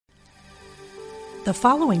The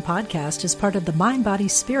following podcast is part of the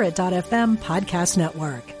MindBodySpirit.fm podcast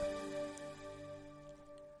network.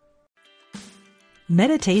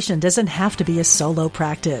 Meditation doesn't have to be a solo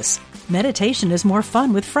practice. Meditation is more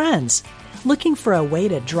fun with friends. Looking for a way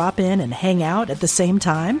to drop in and hang out at the same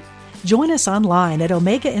time? Join us online at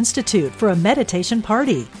Omega Institute for a meditation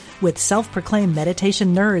party with self-proclaimed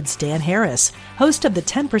meditation nerds Dan Harris, host of the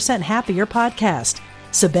 10% Happier podcast,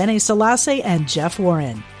 Sebene Selassie, and Jeff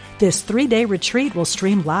Warren. This 3-day retreat will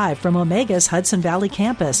stream live from Omega's Hudson Valley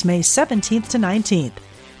campus May 17th to 19th.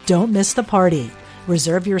 Don't miss the party.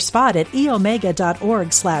 Reserve your spot at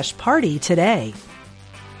eomega.org/party today.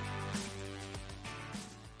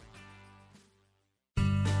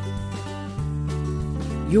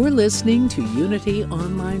 You're listening to Unity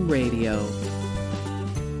Online Radio,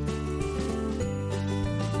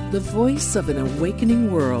 the voice of an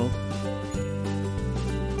awakening world.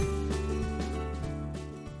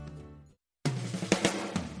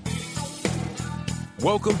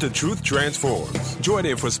 Welcome to Truth Transforms. Join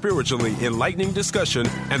in for spiritually enlightening discussion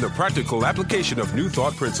and the practical application of new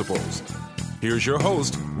thought principles. Here's your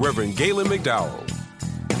host, Reverend Galen McDowell.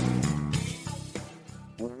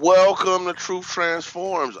 Welcome to Truth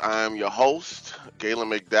Transforms. I'm your host, Galen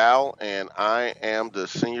McDowell, and I am the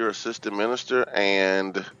Senior Assistant Minister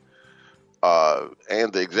and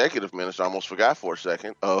the Executive Minister, I almost forgot for a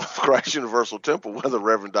second, of Christ Universal Temple, where the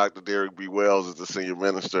Reverend Dr. Derek B. Wells is the Senior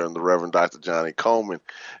Minister and the Reverend Dr. Johnny Coleman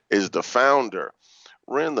is the founder.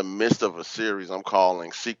 We're in the midst of a series I'm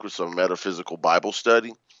calling Secrets of Metaphysical Bible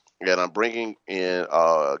Study, and I'm bringing in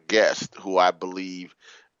guests who I believe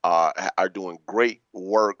are doing great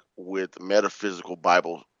work with metaphysical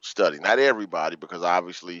Bible study. Not everybody, because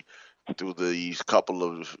obviously through these couple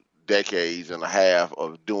of decades and a half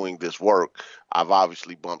of doing this work, I've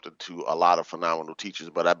obviously bumped into a lot of phenomenal teachers,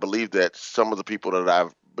 but I believe that some of the people that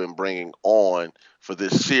I've been bringing on for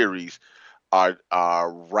this series are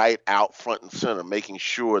right out front and center, making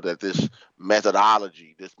sure that this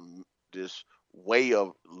methodology, this way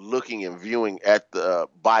of looking and viewing at the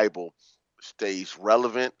Bible stays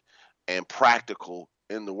relevant and practical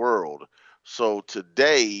in the world. So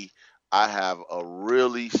today I have a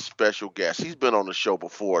really special guest. He's been on the show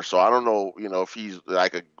before, so I don't know, if he's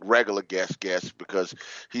like a regular guest because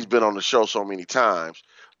he's been on the show so many times.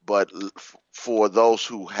 But for those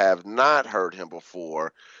who have not heard him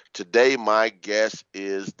before, today my guest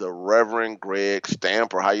is the Reverend Greg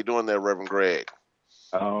Stamper. How you doing there, Reverend Greg?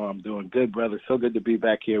 Oh, I'm doing good, brother. So good to be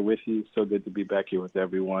back here with you. So good to be back here with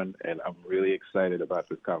everyone, and I'm really excited about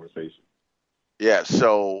this conversation. Yeah,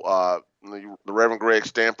 so the Reverend Greg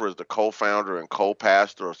Stamper is the co-founder and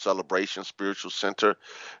co-pastor of Celebration Spiritual Center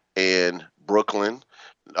in Brooklyn,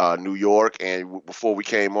 New York. And before we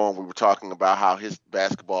came on, we were talking about how his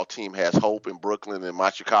basketball team has hope in Brooklyn and my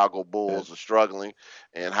Chicago Bulls are struggling,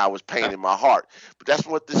 and how it's pain in my heart. But that's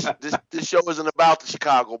what this show isn't about, the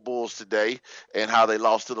Chicago Bulls today, and how they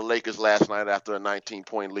lost to the Lakers last night after a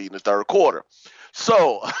 19-point lead in the third quarter.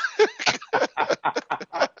 So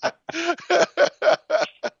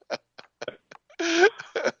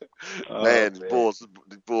man, the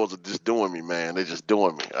Bulls are just doing me, man. They're just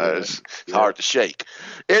doing me. It's hard to shake.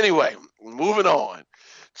 Anyway, moving on.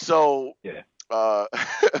 So,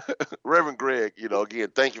 Reverend Greg, again,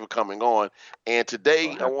 thank you for coming on. And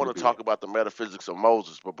today I want to talk about the metaphysics of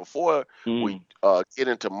Moses. But before we get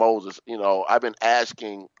into Moses, I've been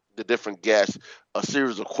asking the different guests a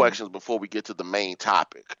series of questions before we get to the main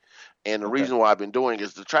topic. And the reason why I've been doing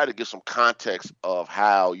is to try to get some context of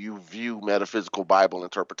how you view metaphysical Bible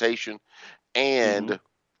interpretation and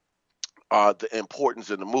the importance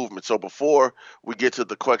in the movement. So before we get to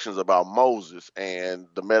the questions about Moses and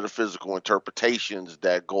the metaphysical interpretations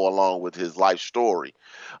that go along with his life story,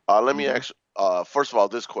 let me ask, first of all,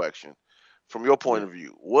 this question. From your point of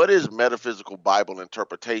view, what is metaphysical Bible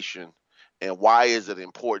interpretation, and why is it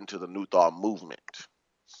important to the New Thought movement?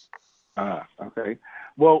 Okay.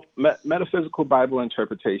 Well, metaphysical Bible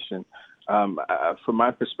interpretation, from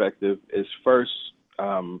my perspective, is first,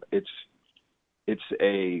 it's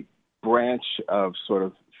a branch of sort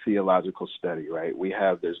of theological study, right?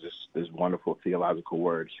 There's this wonderful theological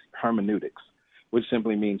word, hermeneutics, which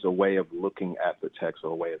simply means a way of looking at the text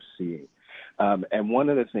or a way of seeing. And one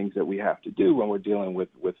of the things that we have to do when we're dealing with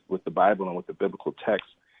the Bible and with the biblical text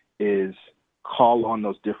is call on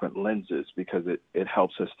those different lenses, because it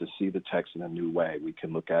helps us to see the text in a new way. We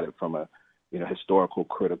can look at it from a historical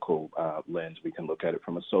critical lens. We can look at it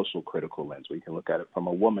from a social critical lens. We can look at it from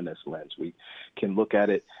a womanist lens. We can look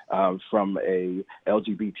at it from a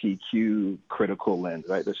LGBTQ critical lens,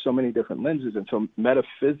 right? There's so many different lenses. And so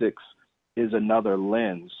metaphysics is another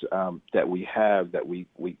lens that we have, that we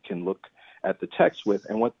can look at the text with,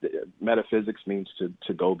 and what the metaphysics means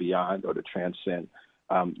to go beyond or to transcend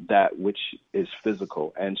that which is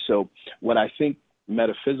physical. And so what I think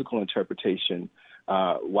metaphysical interpretation,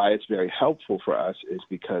 why it's very helpful for us, is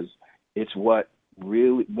because it's what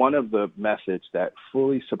really one of the methods that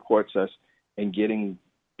fully supports us in getting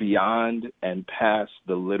beyond and past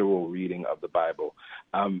the literal reading of the Bible.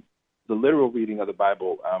 The literal reading of the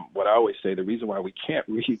Bible, what I always say, the reason why we can't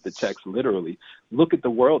read the text literally, look at the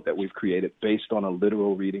world that we've created based on a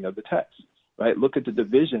literal reading of the text, right? Look at the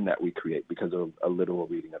division that we create because of a literal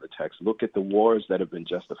reading of the text. Look at the wars that have been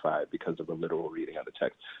justified because of a literal reading of the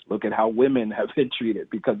text. Look at how women have been treated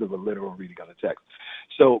because of a literal reading of the text.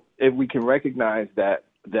 So if we can recognize that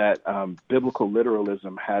biblical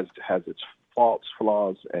literalism has its faults,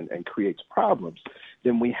 flaws, and creates problems,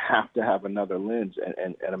 then we have to have another lens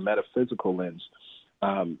and a metaphysical lens.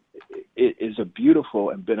 It is a beautiful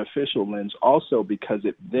and beneficial lens also because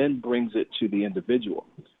it then brings it to the individual.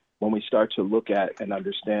 When we start to look at and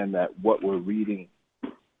understand that what we're reading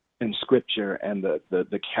in Scripture and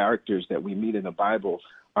the characters that we meet in the Bible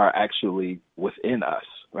are actually within us,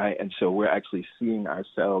 right? And so we're actually seeing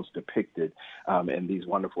ourselves depicted in these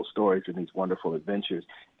wonderful stories and these wonderful adventures.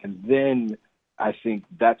 And then I think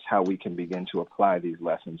that's how we can begin to apply these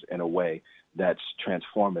lessons in a way that's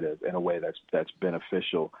transformative, in a way that's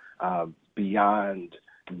beneficial, beyond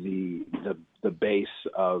the base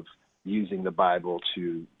of using the Bible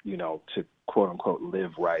to quote unquote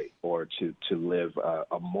live right or to live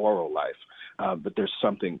a moral life. But there's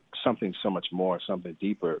something so much more, something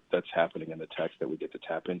deeper that's happening in the text that we get to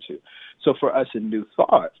tap into. So for us in New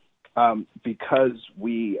Thought, because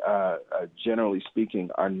we generally speaking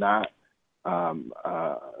are not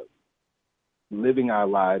living our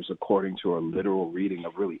lives according to a literal reading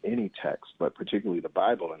of really any text, but particularly the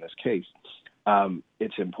Bible in this case,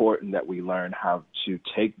 it's important that we learn how to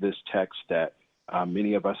take this text that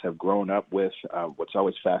many of us have grown up with. What's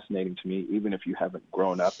always fascinating to me, even if you haven't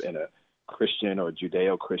grown up in a Christian or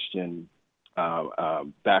Judeo-Christian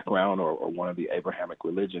background or one of the Abrahamic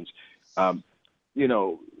religions,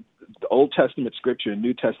 the Old Testament scripture and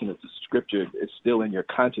New Testament scripture is still in your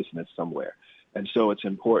consciousness somewhere. And so it's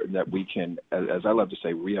important that we can, as I love to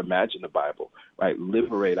say, reimagine the Bible, right?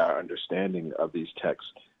 Liberate our understanding of these texts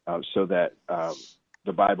so that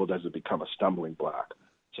the Bible doesn't become a stumbling block.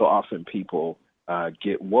 So often people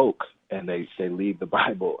get woke and they leave the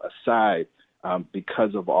Bible aside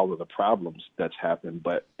because of all of the problems that's happened.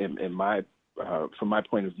 But from my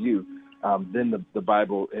point of view, then the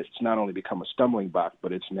Bible, it's not only become a stumbling block,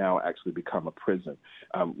 but it's now actually become a prison.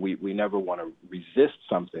 We never want to resist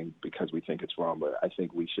something because we think it's wrong, but I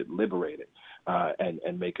think we should liberate it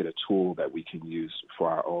and make it a tool that we can use for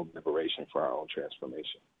our own liberation, for our own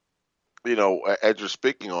transformation. As you're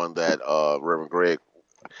speaking on that, Reverend Greg,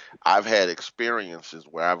 I've had experiences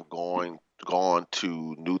where I've gone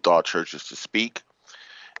to New Thought churches to speak,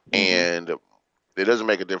 and it doesn't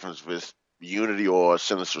make a difference if it's Unity or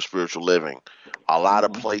Centers for Spiritual Living. A lot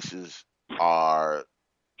of places are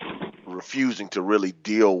refusing to really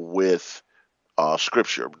deal with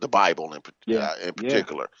Scripture, the Bible in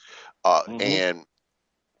particular, and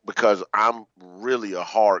because I'm really a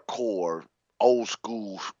hardcore, old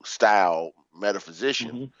school style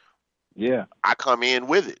metaphysician, I come in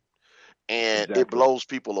with it, and it blows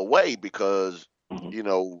people away because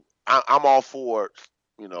I'm all for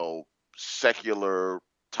secular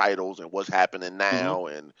titles and what's happening now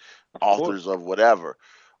and authors of whatever.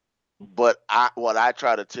 But what I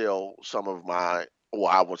try to tell some of our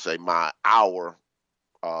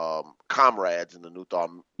comrades in the New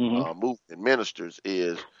Thought movement, ministers,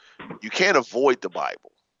 is you can't avoid the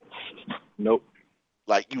Bible. Nope.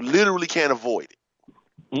 Like, you literally can't avoid it.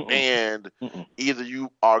 And either you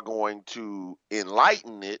are going to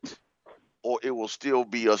enlighten it, or it will still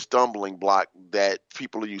be a stumbling block that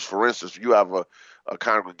people use. For instance, you have a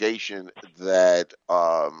congregation that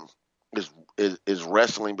is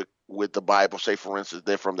wrestling with the Bible. Say, for instance,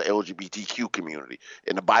 they're from the LGBTQ community,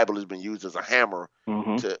 and the Bible has been used as a hammer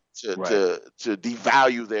to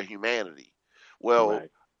devalue their humanity. Well,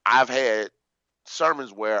 I've had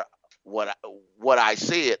sermons where what I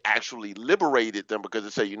said actually liberated them, because they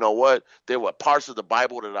say, you know what, there were parts of the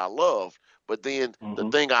Bible that I loved, but then the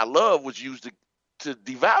thing I loved was used to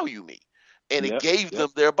devalue me, and it gave them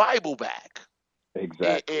their Bible back.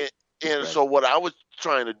 Exactly. And so what I was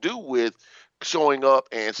trying to do with showing up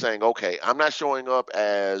and saying, okay, I'm not showing up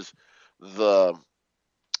as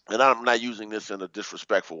and I'm not using this in a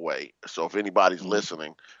disrespectful way. So if anybody's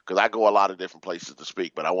listening, because I go a lot of different places to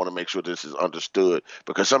speak, but I want to make sure this is understood,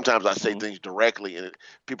 because sometimes I say things directly and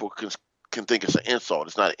people can think it's an insult.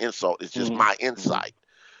 It's not an insult. It's just my insight.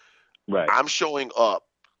 Right. I'm showing up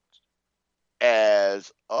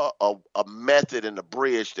as a method and a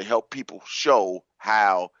bridge to help people show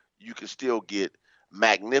how you can still get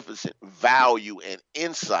magnificent value and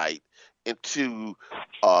insight into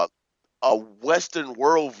uh, a Western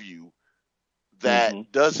worldview that Hmm.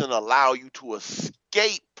 doesn't allow you to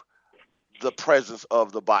escape the presence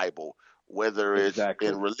of the Bible, whether it's Exactly.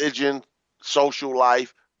 in religion, social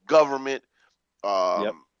life, government.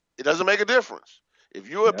 Yep. It doesn't make a difference. If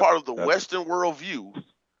you're a Yep. part of the That's. Western worldview,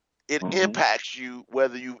 it Hmm. impacts you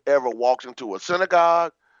whether you've ever walked into a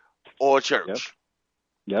synagogue or a Yep. church.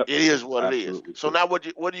 Yep. It is what it is. Absolutely So true. now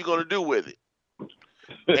what are you going to do with it?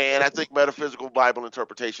 And I think metaphysical Bible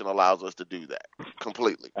interpretation allows us to do that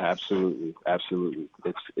completely. Absolutely. Absolutely.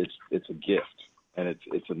 It's a gift, and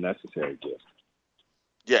it's a necessary gift.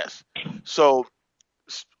 Yes. So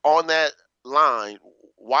on that line,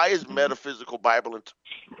 why is metaphysical Bible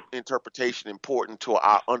interpretation important to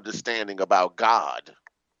our understanding about God?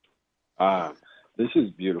 Ah, this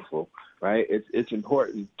is beautiful, right? It's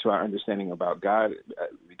important to our understanding about God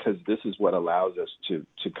because this is what allows us to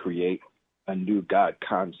create a new God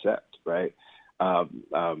concept, right?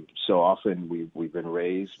 So often we've been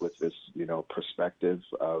raised with this, perspective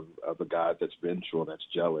of a God that's vengeful, that's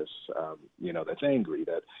jealous, that's angry,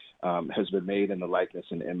 that has been made in the likeness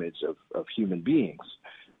and image of human beings.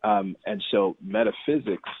 And so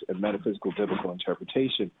metaphysics and metaphysical biblical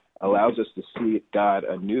interpretation allows us to see God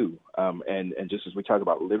anew. And just as we talk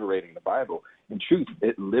about liberating the Bible, in truth,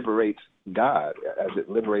 it liberates God. As it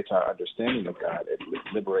liberates our understanding of God, it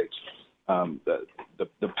liberates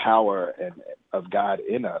the power of God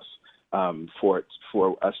in us, for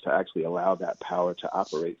us to actually allow that power to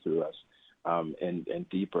operate through us in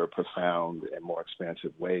deeper, profound, and more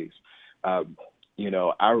expansive ways.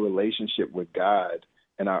 Our relationship with God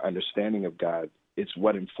and our understanding of God, it's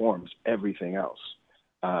what informs everything else.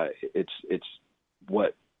 It's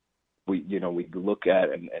what we look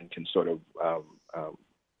at and can sort of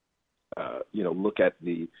look at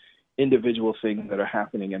the individual things that are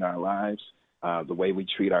happening in our lives, the way we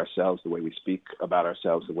treat ourselves, the way we speak about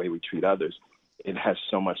ourselves, the way we treat others. It has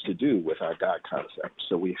so much to do with our God concept.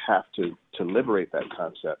 So we have to liberate that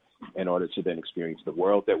concept in order to then experience the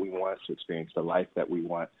world that we want, to experience the life that we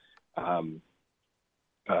want.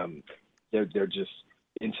 They're just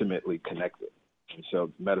intimately connected. And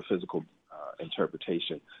so metaphysical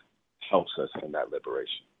interpretation helps us in that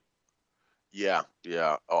liberation. Yeah.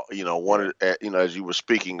 As you were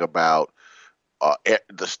speaking about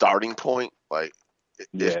the starting point, like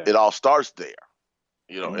it all starts there,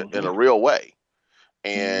 in a real way.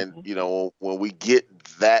 And when we get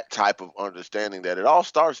that type of understanding that it all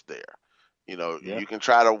starts there, you can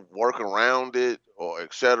try to work around it or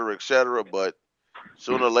et cetera, but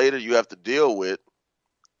sooner or later you have to deal with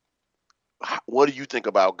what do you think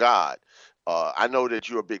about God. I know that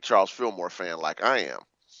you're a big Charles Fillmore fan, like I am,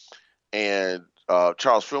 and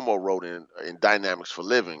Charles Fillmore wrote in Dynamics for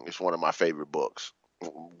Living. It's one of my favorite books.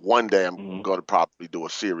 One day I'm going to probably do a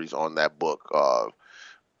series on that book. But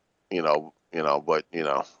you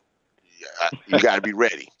got to be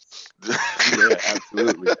ready. Yeah,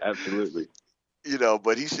 absolutely.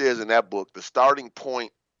 But he says in that book, the starting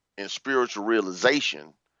point in spiritual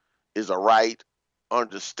realization is a right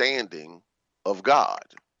understanding of God.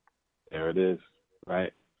 There it is,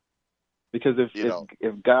 right? Because if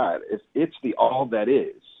God, if it's the all that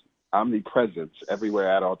is, omnipresence, everywhere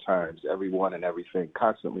at all times, everyone and everything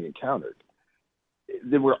constantly encountered,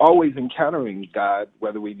 then we're always encountering God,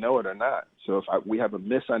 whether we know it or not. So if we have a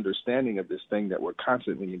misunderstanding of this thing that we're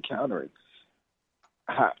constantly encountering,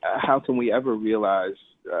 how can we ever realize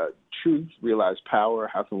truth, realize power?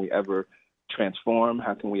 How can we ever transform?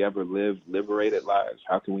 How can we ever live liberated lives?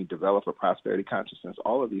 How can we develop a prosperity consciousness?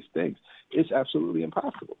 All of these things, it's absolutely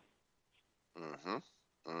impossible.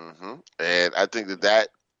 And I think that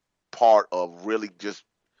part of really just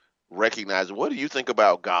recognizing what do you think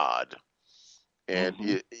about God, and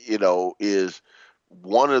is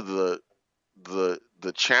one of the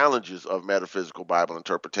challenges of metaphysical Bible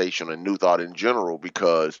interpretation and New Thought in general,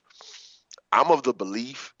 because I'm of the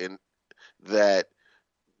belief in that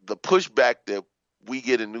the pushback that we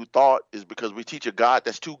get in New Thought is because we teach a God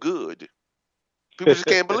that's too good. People just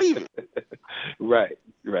can't believe it. Right.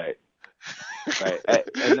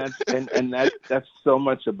 And that's so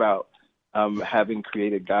much about having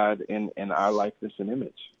created God in our likeness and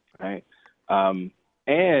image, right?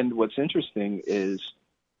 And what's interesting is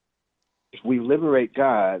if we liberate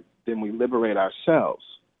God, then we liberate ourselves.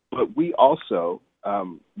 But we also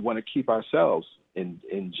want to keep ourselves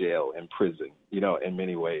in jail, in prison, in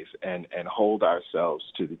many ways, and hold ourselves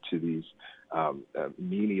to these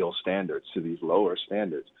menial standards, to these lower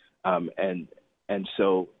standards. And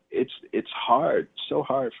so it's so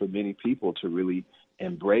hard for many people to really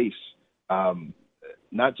embrace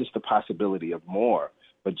not just the possibility of more,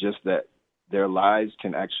 but just that their lives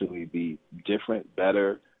can actually be different,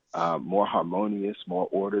 better, more harmonious, more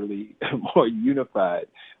orderly, more unified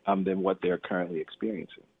than what they're currently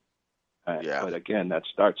experiencing. But again, that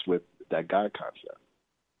starts with that God concept.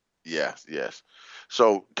 Yes, yes.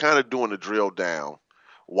 So kind of doing the drill down,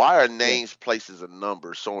 why are names, places, and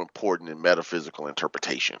numbers so important in metaphysical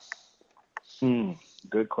interpretation?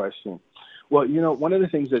 Good question. Well, one of the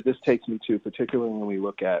things that this takes me to, particularly when we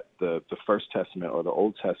look at the First Testament or the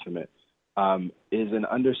Old Testament, is an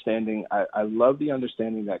understanding. I love the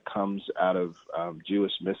understanding that comes out of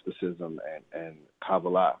Jewish mysticism and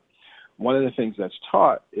Kabbalah. One of the things that's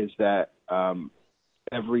taught is that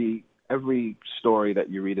every story that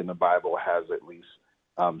you read in the Bible has at least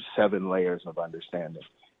 7 layers of understanding.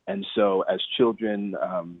 And so as children,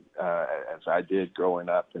 as I did growing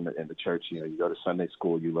up in the church, you go to Sunday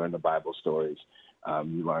school, you learn the Bible stories.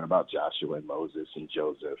 You learn about Joshua and Moses and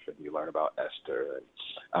Joseph, and you learn about Esther.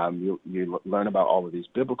 And, you learn about all of these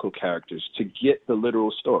biblical characters to get the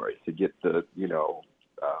literal story, to get the,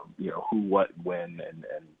 who, what, when, and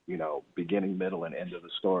beginning, middle, and end of the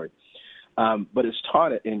story. But it's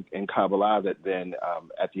taught in Kabbalah that then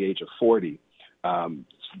at the age of 40,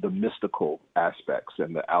 the mystical aspects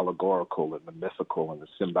and the allegorical and the mythical and the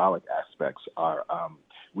symbolic aspects are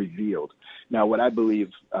revealed. Now, what I believe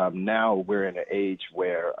now we're in an age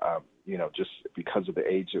where, just because of the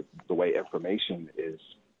age of the way information is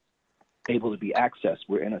able to be accessed,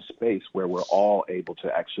 we're in a space where we're all able to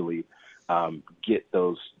actually get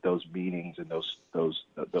those meanings and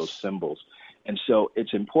those symbols. And so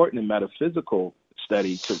it's important in metaphysical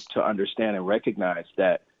study to understand and recognize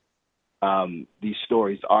that these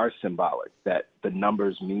stories are symbolic, that the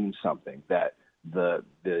numbers mean something, that the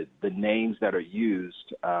names that are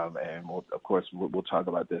used, and we'll talk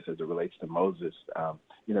about this as it relates to Moses.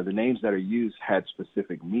 The names that are used had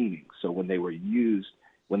specific meanings. So when they were used,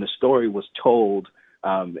 when the story was told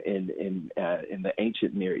in the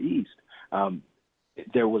ancient Near East,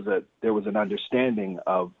 there was an understanding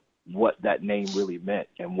of what that name really meant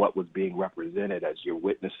and what was being represented as you're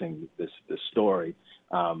witnessing this story,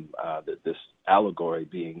 this allegory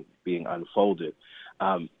being unfolded.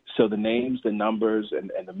 So the names, the numbers,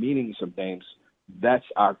 and the meanings of names, that's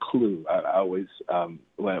our clue. I always,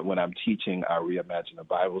 when I'm teaching our Reimagine the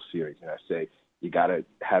Bible series, and I say, you got to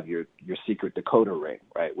have your secret decoder ring,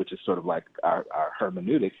 right, which is sort of like our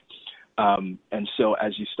hermeneutic. And so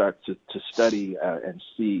as you start to study and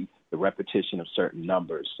see the repetition of certain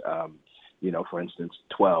numbers, for instance,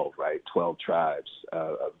 12, right, 12 tribes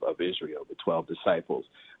of Israel, the 12 disciples,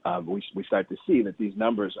 we start to see that these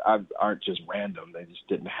numbers aren't just random. They just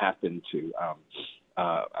didn't happen to,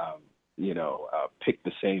 pick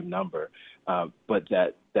the same number, but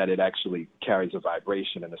that it actually carries a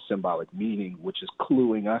vibration and a symbolic meaning, which is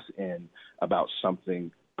cluing us in about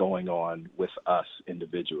something going on with us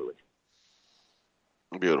individually.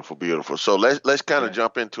 Beautiful, beautiful. So let's kind of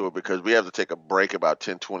jump into it because we have to take a break about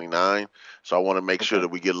 10:29. So I want to make sure that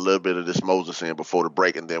we get a little bit of this Moses in before the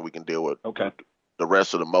break, and then we can deal with the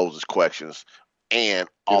rest of the Moses questions and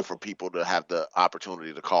offer people to have the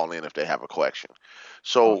opportunity to call in if they have a question.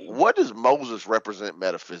 So what does Moses represent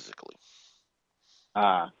metaphysically?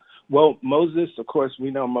 Well, Moses, of course,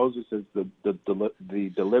 we know Moses is the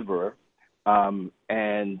deliverer,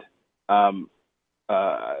 and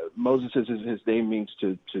Moses, his name means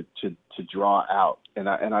to draw out, and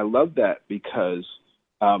I love that because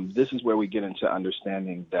this is where we get into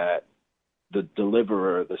understanding that the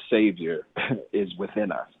deliverer, the savior, is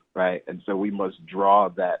within us, right? And so we must draw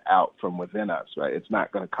that out from within us, right? It's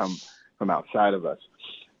not going to come from outside of us.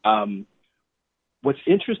 What's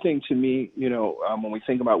interesting to me, when we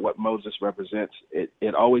think about what Moses represents,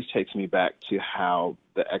 it always takes me back to how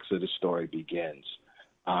the Exodus story begins.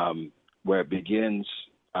 Where it begins,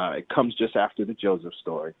 it comes just after the Joseph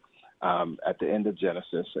story, at the end of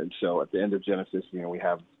Genesis. And so at the end of Genesis, we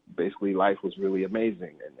have basically life was really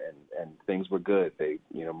amazing and things were good. They,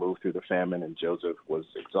 moved through the famine and Joseph was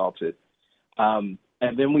exalted. And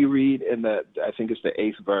then we read I think it's the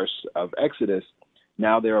 8th verse of Exodus,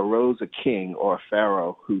 now there arose a king or a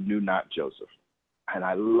pharaoh who knew not Joseph. And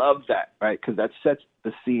I love that, right? Because that sets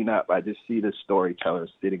the scene up. I just see the storyteller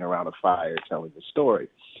sitting around a fire telling the story.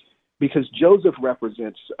 Because Joseph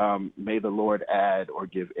represents, may the Lord add or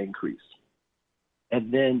give increase.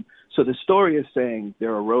 And then, so the story is saying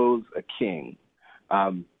there arose a king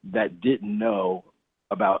that didn't know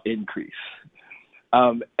about increase.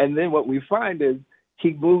 And then what we find is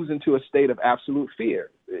he moves into a state of absolute fear.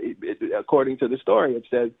 According to the story, it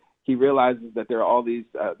says he realizes that there are all these,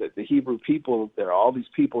 that the Hebrew people, there are all these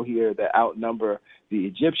people here that outnumber the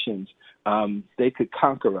Egyptians. They could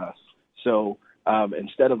conquer us. So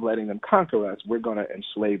instead of letting them conquer us, we're going to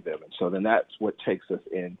enslave them. And so then that's what takes us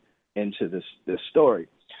into this story.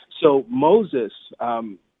 So Moses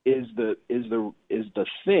is the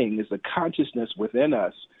consciousness within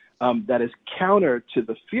us that is counter to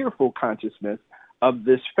the fearful consciousness of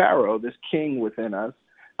this Pharaoh, this king within us,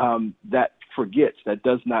 that forgets, that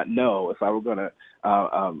does not know. If I were going to,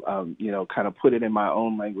 kind of put it in my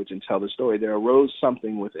own language and tell the story, there arose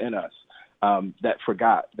something within us that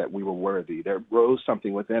forgot that we were worthy. There arose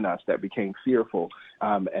something within us that became fearful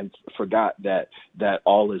and forgot that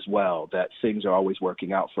all is well, that things are always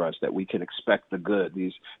working out for us, that we can expect the good.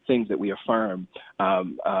 These things that we affirm,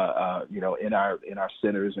 in our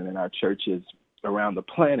centers and in our churches around the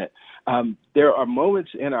planet. There are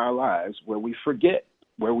moments in our lives where we forget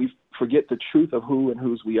the truth of who and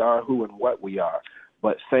whose we are, who and what we are.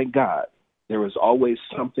 But thank God, there is always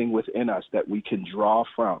something within us that we can draw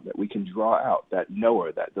from, that we can draw out, that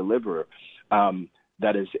knower, that deliverer,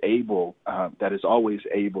 that is able, that is always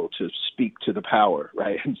able to speak to the power,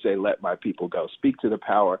 right, and say, let my people go. Speak to the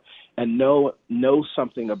power and know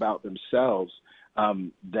something about themselves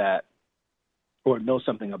or know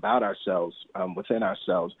something about ourselves, within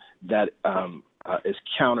ourselves, that is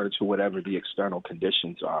counter to whatever the external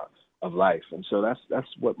conditions are of life. And so that's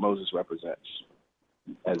what Moses represents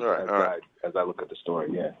as I look at the story.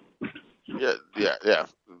 Yeah.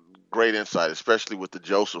 Great insight, especially with the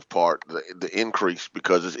Joseph part, the increase,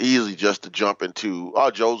 because it's easy just to jump into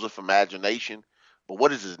Joseph imagination, but what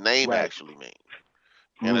does his name actually mean?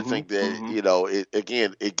 And I think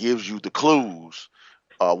that it gives you the clues.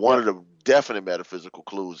 One of the definite metaphysical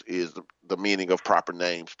clues is the meaning of proper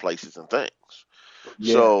names, places, and things.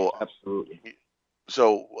 Yeah, so absolutely.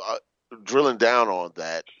 So drilling down on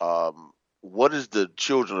that, what does the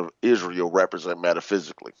children of Israel represent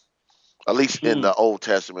metaphysically, at least in the Old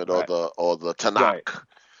Testament or the Tanakh?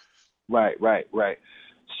 Right.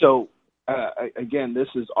 So again, this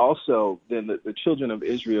is also then the children of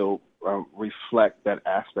Israel reflect that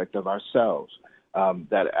aspect of ourselves.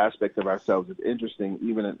 That aspect of ourselves is interesting,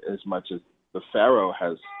 even as much as the Pharaoh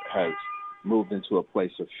has moved into a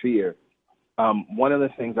place of fear. One of the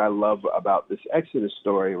things I love about this Exodus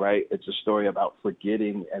story, right, it's a story about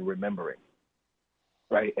forgetting and remembering,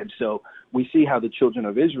 right? And so we see how the children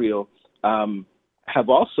of Israel have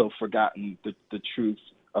also forgotten the truth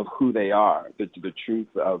of who they are, the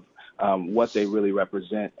truth of what they really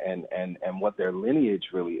represent and what their lineage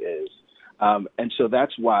really is. And so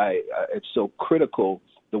that's why it's so critical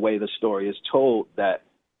the way the story is told, that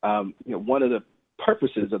one of the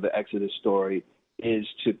purposes of the Exodus story is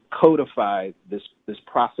to codify this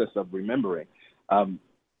process of remembering.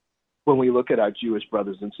 When we look at our Jewish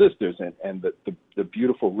brothers and sisters and the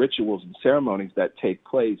beautiful rituals and ceremonies that take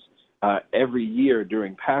place every year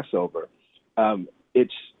during Passover,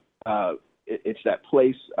 it's that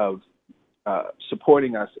place of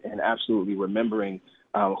supporting us and absolutely remembering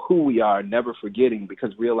who we are, never forgetting,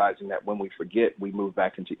 because realizing that when we forget, we move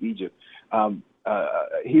back into Egypt.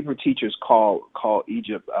 Hebrew teachers call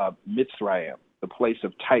Egypt Mitzrayim, the place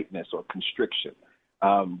of tightness or constriction.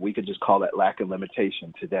 We could just call that lack of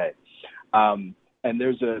limitation today. And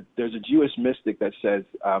there's a Jewish mystic that says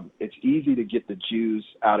it's easy to get the Jews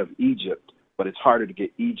out of Egypt, but it's harder to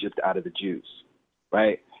get Egypt out of the Jews,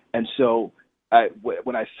 right? And so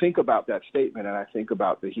when I think about that statement and I think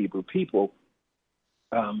about the Hebrew people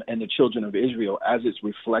and the children of Israel as it's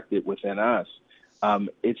reflected within us,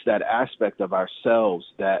 it's that aspect of ourselves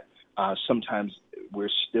that sometimes we're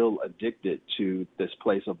still addicted to this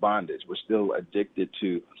place of bondage. We're still addicted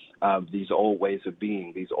to these old ways of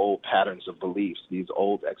being, these old patterns of beliefs, these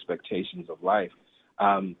old expectations of life.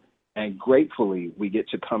 And gratefully, we get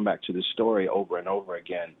to come back to the story over and over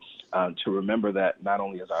again to remember that not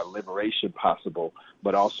only is our liberation possible,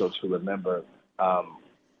 but also to remember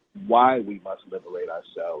why we must liberate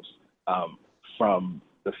ourselves from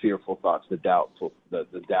the fearful thoughts, the doubt,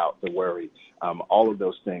 the worry, all of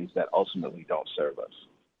those things that ultimately don't serve us.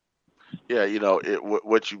 Yeah,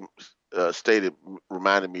 what you stated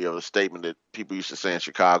reminded me of a statement that people used to say in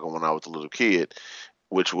Chicago when I was a little kid,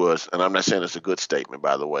 which was, and I'm not saying it's a good statement,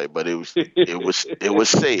 by the way, but it was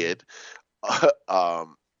said,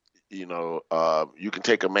 you can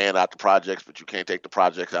take a man out the projects, but you can't take the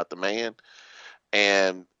projects out the man.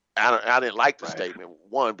 And I didn't like the statement,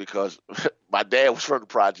 one, because my dad was from the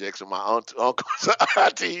projects and my uncles,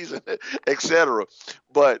 aunties, et cetera.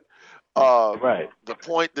 But the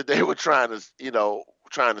point that they were trying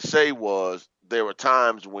to say was there were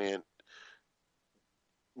times when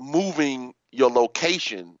moving your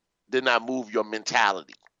location did not move your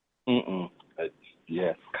mentality.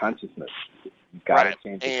 Yes, consciousness. You gotta Right.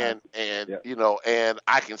 change the And consciousness. Yep. and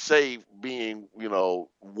I can say, being,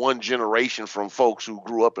 one generation from folks who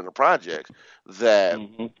grew up in the projects, that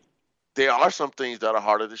there are some things that are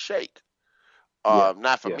harder to shake. Yeah.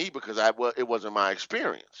 Not for Yeah. me, because it wasn't my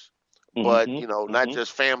experience, but Mm-hmm. not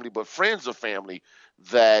just family, but friends of family,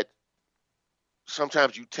 that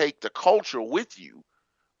sometimes you take the culture with you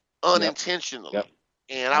Yep. unintentionally, Yep.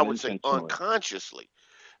 and I would say Unintentionally. unconsciously.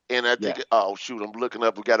 And I think, Yes. oh shoot, I'm looking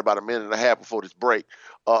up. We got about a minute and a half before this break.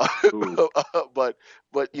 Ooh. But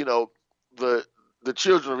the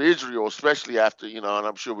children of Israel, especially after, and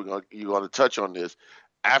I'm sure you're gonna touch on this,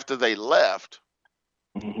 after they left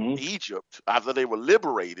Mm-hmm. Egypt, after they were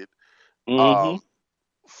liberated Mm-hmm. um,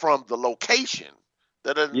 from the location,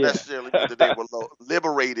 that doesn't Yeah. necessarily mean that they were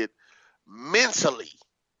liberated mentally.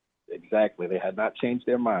 Exactly. They had not changed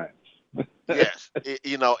their minds. Yes,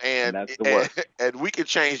 And that's the work. and we can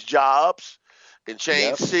change jobs, and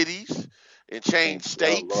change Yep. cities, and change Oh,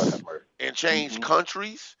 Lord states, have mercy. and change Mm-hmm.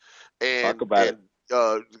 countries, Talk and about it.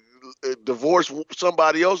 uh, divorce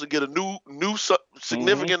somebody else and get a new Mm-hmm.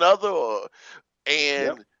 significant other, Yep.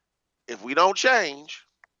 and if we don't change,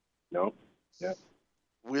 Nope. Yep.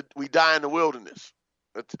 we die in the wilderness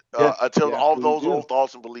Yeah. until Yeah. all of We those do. old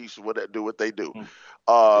thoughts and beliefs do what they do. Mm.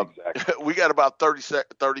 Uh, Exactly. we got about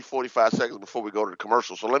 45 seconds before we go to the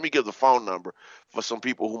commercial. So let me give the phone number for some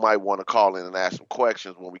people who might want to call in and ask some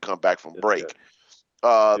questions when we come back from Yes, break. sir.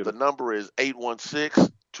 The Beautiful. number is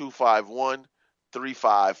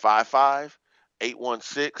 816-251-3555,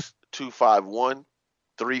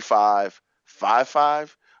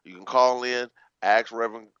 816-251-3555. You can call in, ask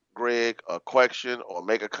Reverend Greg a question or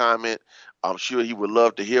make a comment. I'm sure he would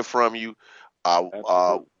love to hear from you.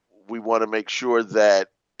 Absolutely. We want to make sure that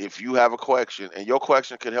if you have a question, and your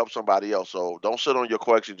question could help somebody else, so don't sit on your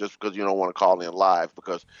question just because you don't want to call in live,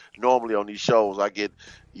 because normally on these shows I get,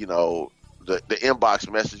 the inbox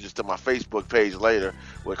messages to my Facebook page later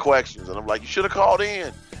with questions, and I'm like, you should have called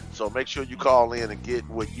in. So make sure you call in and get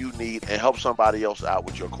what you need and help somebody else out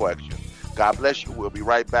with your question. God bless you. We'll be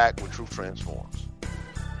right back with Truth Transforms.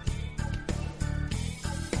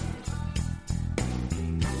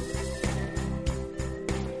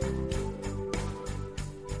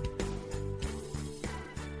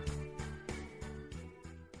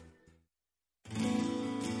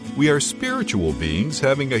 We are spiritual beings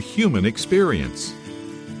having a human experience.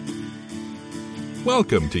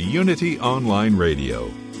 Welcome to Unity Online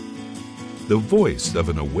Radio, the voice of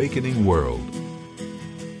an awakening world.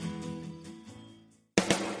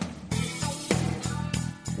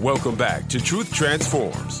 Welcome back to Truth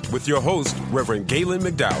Transforms with your host, Reverend Galen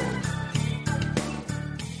McDowell.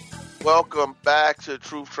 Welcome back to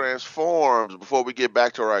Truth Transforms. Before we get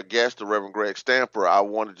back to our guest, the Reverend Greg Stamper, I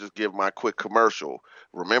want to just give my quick commercial.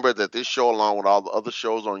 Remember that this show, along with all the other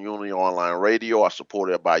shows on Unity Online Radio, are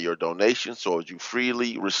supported by your donations. So as you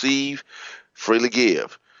freely receive, freely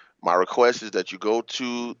give. My request is that you go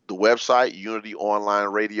to the website,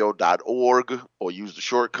 unityonlineradio.org, or use the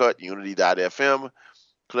shortcut, unity.fm.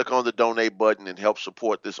 Click on the donate button and help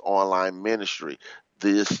support this online ministry.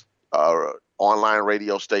 This online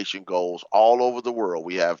radio station goes all over the world.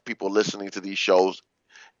 We have people listening to these shows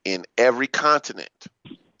in every continent.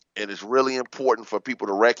 And it's really important for people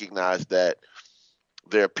to recognize that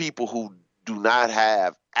there are people who do not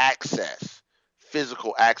have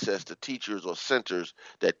physical access to teachers or centers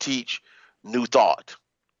that teach new thought.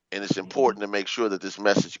 And it's important to make sure that this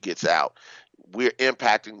message gets out. We're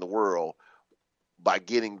impacting the world by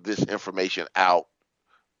getting this information out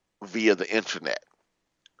via the internet.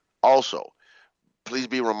 Also, please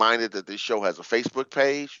be reminded that this show has a Facebook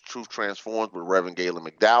page, Truth Transforms with Reverend Galen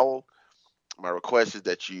McDowell. My request is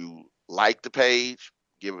that you like the page,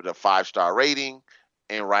 give it a 5-star rating,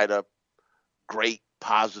 and write a great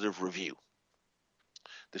positive review.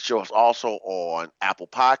 The show is also on Apple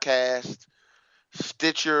Podcasts,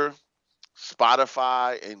 Stitcher,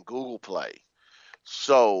 Spotify, and Google Play.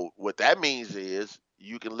 So what that means is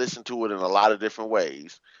you can listen to it in a lot of different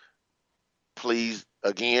ways. Please,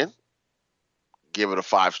 again, give it a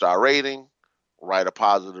 5-star rating, write a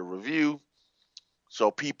positive review,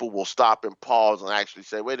 so people will stop and pause and actually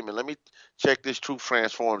say, wait a minute, let me check this Truth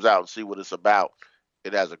Transforms out and see what it's about.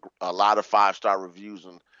 It has a lot of 5-star reviews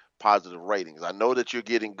and positive ratings. I know that you're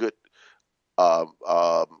getting good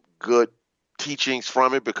good teachings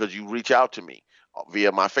from it because you reach out to me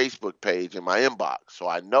via my Facebook page and my inbox. So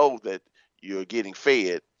I know that you're getting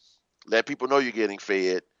fed. Let people know you're getting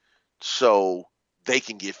fed so they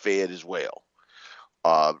can get fed as well.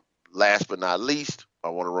 Last but not least, I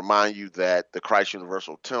want to remind you that the Christ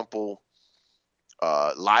Universal Temple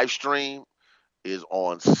live stream is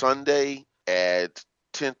on Sunday at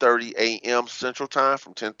 10:30 a.m. Central Time,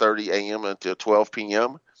 from 10:30 a.m. until 12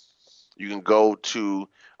 p.m. You can go to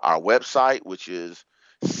our website, which is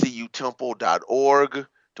cutemple.org,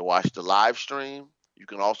 to watch the live stream. You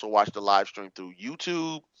can also watch the live stream through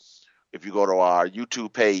YouTube. If you go to our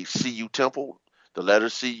YouTube page, CU Temple, the letter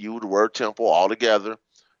CU, the word temple, all together,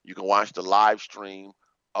 you can watch the live stream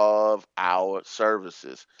of our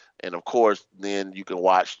services. And of course, then you can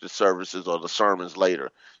watch the services or the sermons later.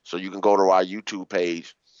 So you can go to our YouTube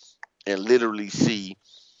page and literally see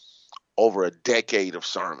over a decade of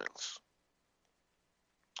sermons.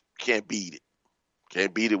 Can't beat it.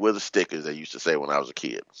 Can't beat it with a stick, as they used to say when I was a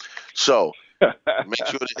kid. So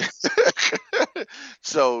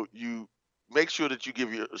make sure that you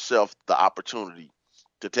give yourself the opportunity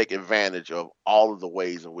to take advantage of all of the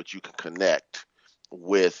ways in which you can connect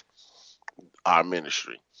with our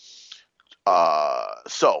ministry.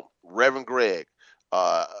 So, Reverend Greg,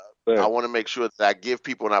 I want to make sure that I give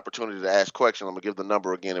people an opportunity to ask questions. I'm going to give the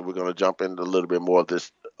number again, and we're going to jump into a little bit more of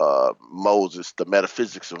this Moses, the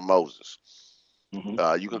metaphysics of Moses.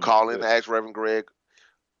 You can call in and ask Reverend Greg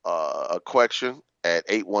a question at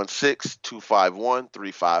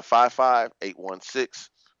 816-251-3555,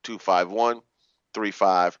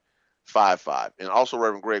 816-251-3555. And also,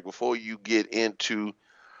 Reverend Greg, before you get into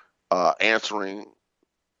answering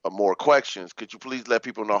more questions, could you please let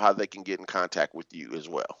people know how they can get in contact with you as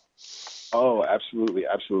well? Oh, absolutely,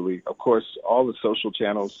 absolutely. Of course, all the social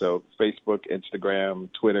channels, so Facebook, Instagram,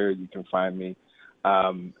 Twitter, you can find me.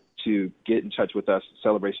 To get in touch with us,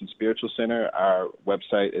 Celebration Spiritual Center, our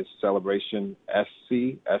website is celebrationsc, S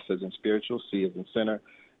as in spiritual, C as in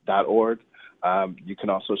center.org. You can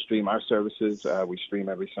also stream our services. We stream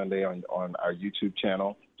every Sunday on our YouTube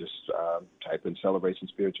channel. Just type in Celebration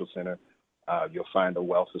Spiritual Center. You'll find a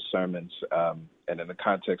wealth of sermons. And in the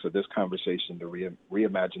context of this conversation, the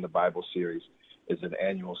Reimagine the Bible series is an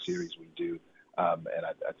annual series we do. And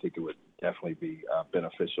I think it would definitely be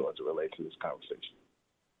beneficial as it relates to this conversation.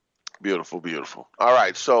 Beautiful, beautiful. All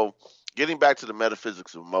right, so getting back to the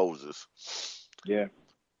metaphysics of Moses. Yeah.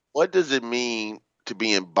 What does it mean to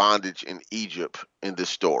be in bondage in Egypt in this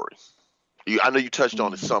story? I know you touched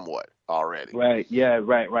on it somewhat already. Right, yeah,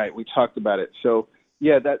 right. We talked about it. So,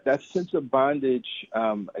 yeah, that sense of bondage,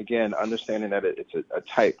 again, understanding that it's a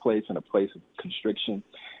tight place and a place of constriction.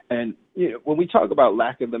 And when we talk about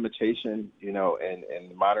lack of limitation, in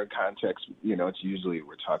the modern context, it's usually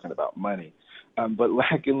we're talking about money. But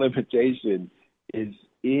lack and limitation is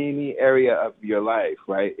any area of your life,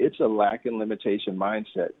 right? It's a lack and limitation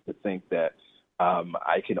mindset to think that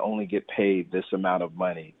I can only get paid this amount of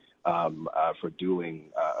money for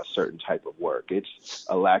doing a certain type of work. It's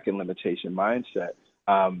a lack and limitation mindset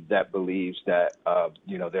that believes that,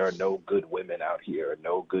 there are no good women out here, or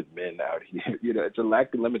no good men out here. It's a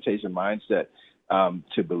lack and limitation mindset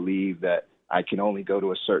to believe that I can only go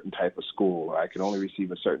to a certain type of school, or I can only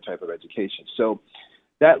receive a certain type of education. So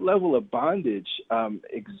that level of bondage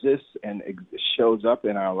exists and shows up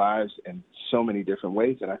in our lives in so many different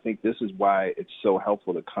ways. And I think this is why it's so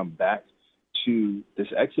helpful to come back to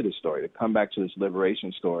this Exodus story, to come back to this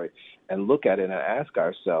liberation story and look at it and ask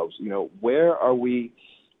ourselves, where are we,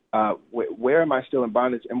 where am I still in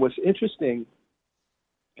bondage? And what's interesting,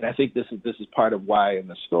 and I think this is part of why in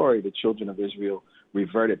the story the children of Israel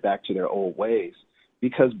reverted back to their old ways,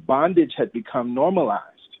 because bondage had become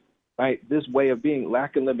normalized, right? This way of being,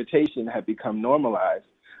 lack and limitation, had become normalized.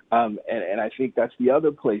 And I think that's the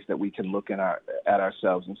other place that we can look at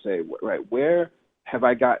ourselves and say, right, where have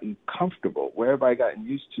I gotten comfortable? Where have I gotten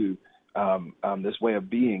used to this way of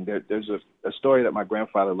being? There's a story that my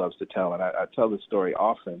grandfather loves to tell, and I tell this story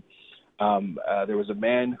often. There was a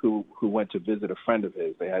man who went to visit a friend of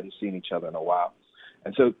his. They hadn't seen each other in a while.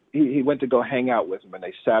 And so he went to go hang out with him, and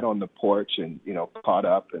they sat on the porch and, caught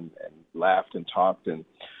up and laughed and talked. And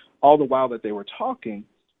all the while that they were talking,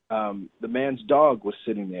 the man's dog was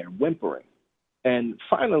sitting there whimpering. And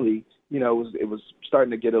finally, it was starting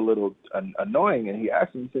to get a little annoying. And he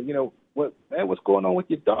asked him, he said, what's going on with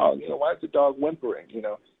your dog? Why is the dog whimpering?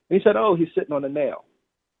 And he said, oh, he's sitting on a nail.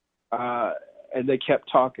 And they kept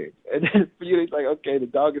talking. And then for you, it's like, okay, the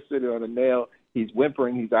dog is sitting on a nail. He's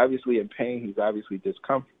whimpering. He's obviously in pain. He's obviously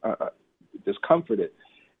discomforted.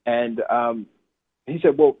 And he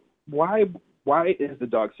said, well, why is the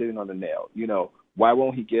dog sitting on the nail? Why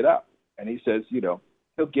won't he get up? And he says, he'll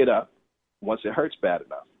get up once it hurts bad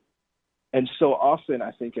enough. And so often,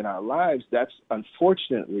 I think in our lives, that's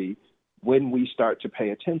unfortunately when we start to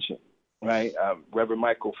pay attention, right? Reverend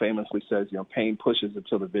Michael famously says, pain pushes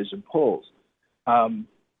until the vision pulls.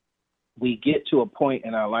 we get to a point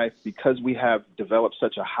in our life because we have developed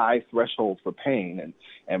such a high threshold for pain,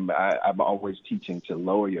 and I'm always teaching to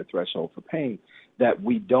lower your threshold for pain, that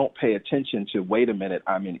we don't pay attention to, wait a minute,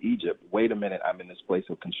 I'm in Egypt. Wait a minute, I'm in this place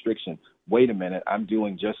of constriction. Wait a minute, I'm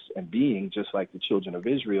doing just and being just like the children of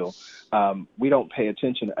Israel. We don't pay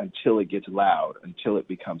attention until it gets loud, until it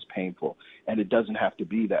becomes painful. And it doesn't have to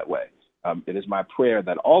be that way. It is my prayer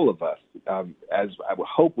that all of us, as I would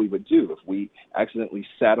hope we would do, if we accidentally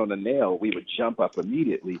sat on a nail, we would jump up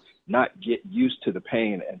immediately, not get used to the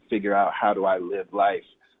pain and figure out how do I live life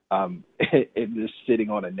in this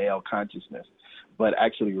sitting on a nail consciousness, but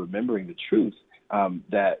actually remembering the truth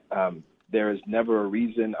that there is never a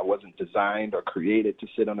reason. I wasn't designed or created to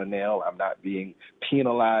sit on a nail. I'm not being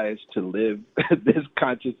penalized to live this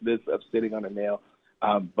consciousness of sitting on a nail,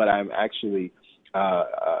 but I'm actually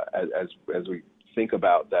as we think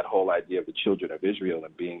about that whole idea of the children of Israel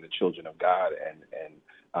and being the children of God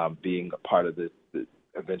and being a part of the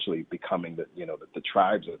eventually becoming the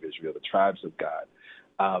tribes of Israel, the tribes of God,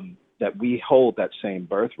 that we hold that same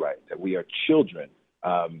birthright, that we are children.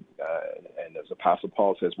 And as Apostle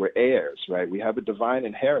Paul says, we're heirs, right? We have a divine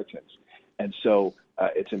inheritance. And so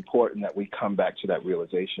it's important that we come back to that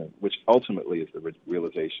realization, which ultimately is the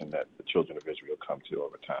realization that the children of Israel come to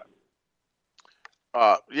over time.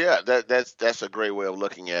 That's a great way of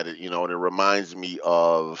looking at it, and it reminds me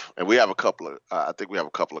of, and we have I think we have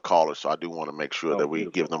a couple of callers, so I do want to make sure that we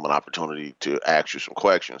give them an opportunity to ask you some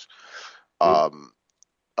questions.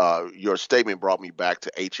 Your statement brought me back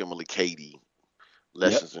to H. Emily Cady,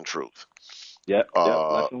 Lessons in Truth.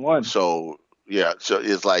 Lesson 1. So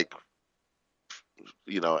it's like,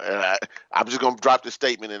 and I'm just going to drop this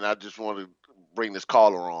statement, and I just want to bring this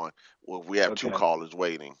caller on. Well, we have 2 callers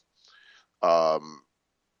waiting.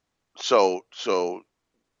 So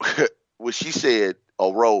what she said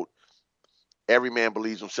or wrote, every man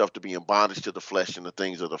believes himself to be in bondage to the flesh and the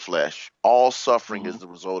things of the flesh. All suffering is the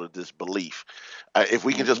result of this belief. If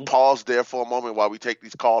we can just pause there for a moment while we take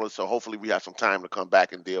these callers, so hopefully we have some time to come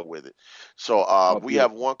back and deal with it. So we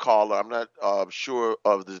have one caller. I'm not sure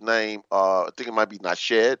of his name. I think it might be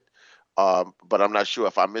Nashed, but I'm not sure.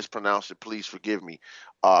 If I mispronounce it, please forgive me.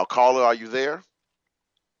 Caller, are you there?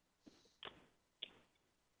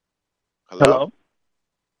 Hello?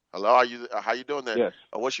 Are you? How you doing there? Yes.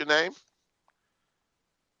 What's your name?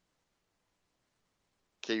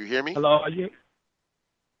 Can you hear me? Hello, are you?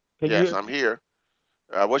 Yes, I'm here.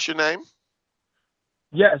 What's your name?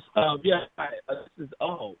 Yes. This is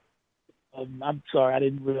I'm sorry, I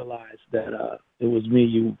didn't realize that it was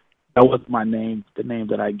me. That was my name, the name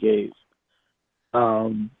that I gave.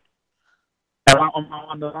 Am I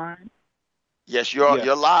on the line? Yes,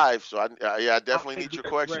 you're live. So I definitely need your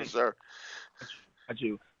question, sir. Got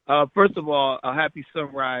you. First of all, a happy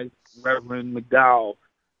sunrise, Reverend McDowell.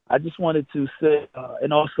 I just wanted to say,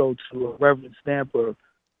 and also to Reverend Stamper,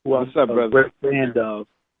 who I'm a great fan of.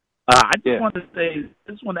 I want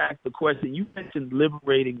to ask the question. You mentioned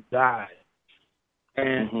liberating God,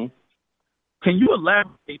 and can you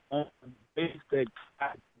elaborate on the basic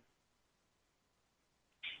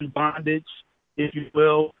bondage, if you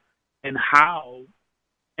will, and how,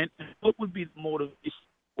 and what would be the motivation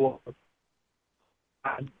for?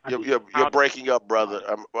 You're breaking up, brother.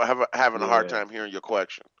 I'm having a hard time hearing your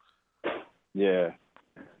question. Yeah.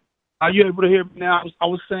 Are you able to hear me now? I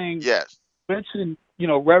was saying, yes. Mentioning,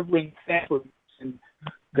 Reverend Sanford and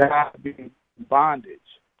God being in bondage,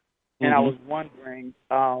 and I was wondering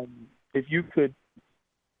if you could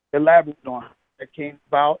elaborate on how that came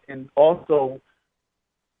about, and also,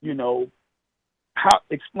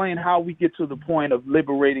 explain how we get to the point of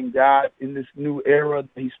liberating God in this new era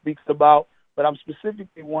that He speaks about. But I'm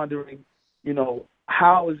specifically wondering,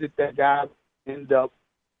 how is it that God ended up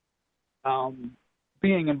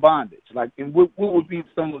being in bondage? Like, and what would be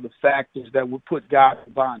some of the factors that would put God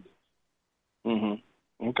in bondage?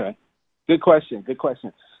 Okay. Good question.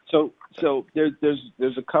 So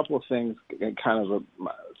there's a couple of things, and kind of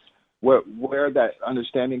where that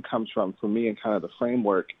understanding comes from for me, and kind of the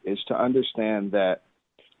framework is to understand that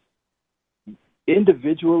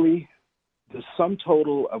individually, the sum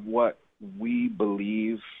total of what we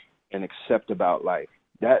believe and accept about life,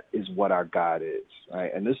 that is what our God is,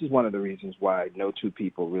 right? And this is one of the reasons why no two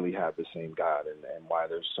people really have the same God, and why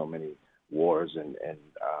there's so many wars and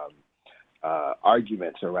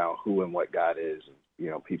arguments around who and what God is.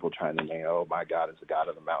 People trying to name, my God is the God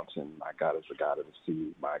of the mountain, my God is the God of the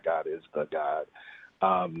sea, my God is the God.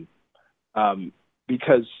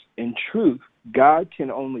 Because in truth, God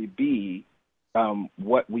can only be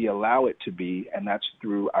what we allow it to be, and that's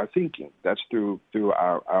through our thinking. That's through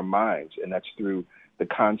our minds, and that's through the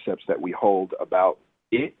concepts that we hold about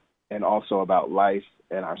it and also about life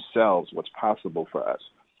and ourselves, what's possible for us.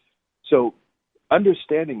 So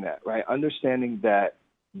understanding that, right? Understanding that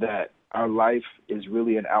our life is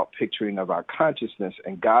really an outpicturing of our consciousness,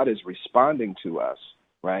 and God is responding to us,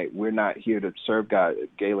 right? We're not here to serve God.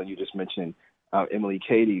 Galen, you just mentioned Emily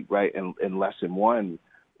Cady, right, in lesson 1,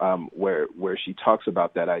 where she talks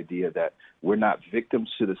about that idea that we're not victims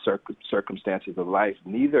to the circumstances of life,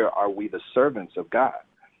 neither are we the servants of God,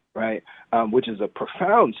 right, which is a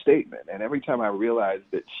profound statement. And every time I realize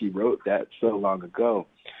that she wrote that so long ago,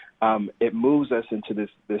 it moves us into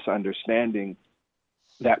this understanding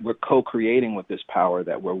that we're co-creating with this power,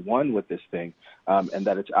 that we're one with this thing, and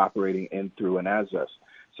that it's operating in, through, and as us.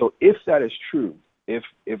 So if that is true, if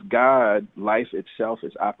God, life itself,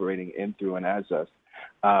 is operating in, through, and as us,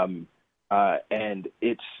 and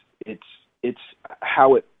it's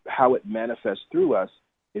how it manifests through us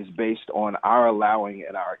is based on our allowing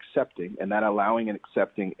and our accepting, and that allowing and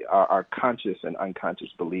accepting our conscious and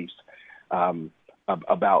unconscious beliefs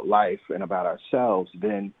about life and about ourselves,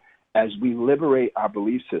 then as we liberate our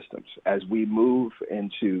belief systems, as we move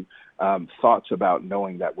into thoughts about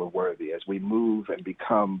knowing that we're worthy, as we move and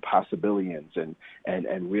become possibilians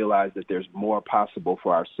and realize that there's more possible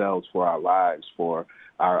for ourselves, for our lives, for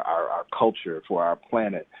our culture, for our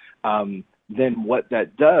planet, then what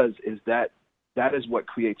that does is that is what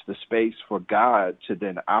creates the space for God to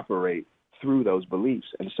then operate through those beliefs.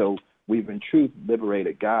 And so we've in truth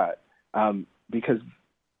liberated God, because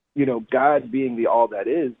God being the all that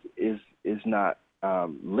is not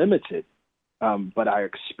limited, but our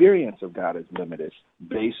experience of God is limited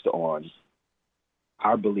based on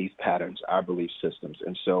our belief patterns, our belief systems.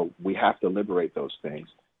 And so we have to liberate those things,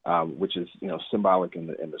 which is symbolic in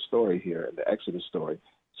the story here, in the Exodus story,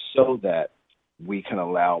 so that we can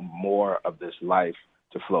allow more of this life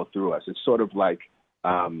to flow through us. It's sort of like,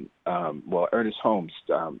 Ernest Holmes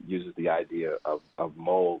uses the idea of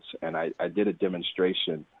molds, and I did a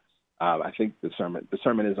demonstration. I think the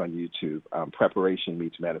sermon is on YouTube, Preparation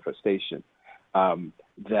Meets Manifestation,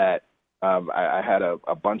 that I had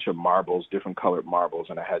a bunch of marbles, different colored marbles,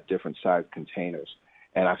 and I had different sized containers.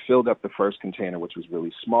 And I filled up the first container, which was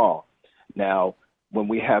really small. Now, when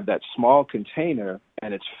we have that small container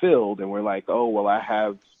and it's filled and we're like, oh, well, I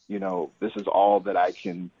have, this is all that I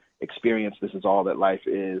can experience, this is all that life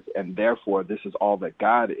is, and therefore this is all that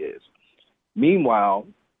God is. Meanwhile,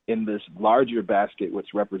 in this larger basket,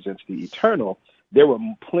 which represents the eternal, there were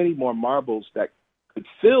plenty more marbles that could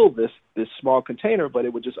fill this small container, but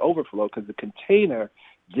it would just overflow because the container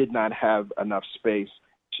did not have enough space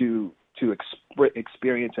to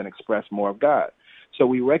experience and express more of God. So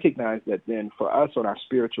we recognize that then for us on our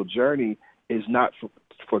spiritual journey is not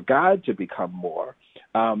for God to become more,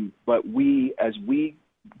 but as we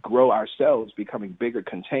grow ourselves, becoming bigger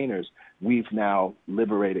containers, we've now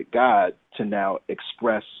liberated God to now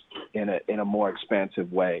express in a more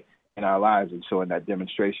expansive way in our lives. And so in that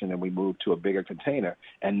demonstration, then we move to a bigger container,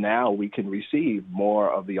 and now we can receive more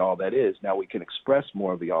of the all that is. Now we can express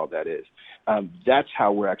more of the all that is. That's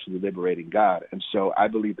how we're actually liberating God. And so I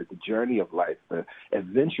believe that the journey of life, the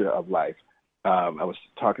adventure of life, I was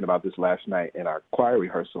talking about this last night in our choir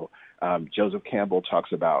rehearsal. Joseph Campbell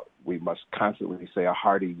talks about we must constantly say a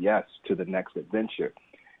hearty yes to the next adventure.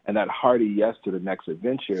 And that hearty yes to the next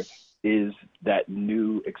adventure is that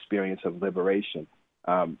new experience of liberation,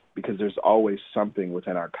 because there's always something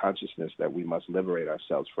within our consciousness that we must liberate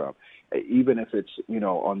ourselves from. Even if it's,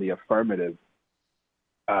 on the affirmative,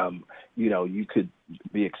 you could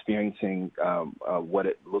be experiencing what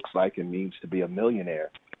it looks like and means to be a millionaire,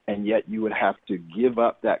 and yet you would have to give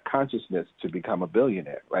up that consciousness to become a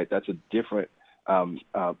billionaire, right? That's a different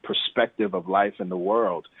perspective of life in the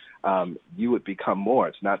world. You would become more.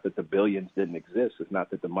 It's not that the billions didn't exist. It's not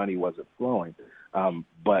that the money wasn't flowing,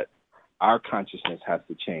 but our consciousness has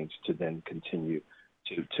to change to then continue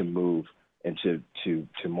to move into to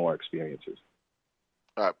more experiences.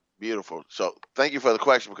 All right, beautiful. So thank you for the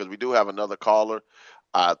question, because we do have another caller.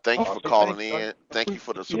 Thank you for calling in. Thank you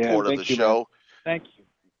for the support of the show. Thank you.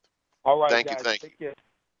 All right, thank guys, you. Take care.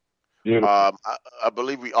 I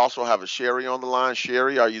believe we also have a Sherry on the line.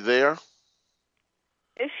 Sherry, are you there?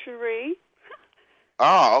 It's Cherie.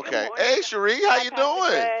 Oh, okay. Hey, Cherie, how you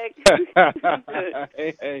doing?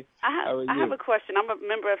 Hey. I have a question. I'm a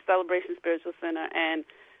member of Celebration Spiritual Center, and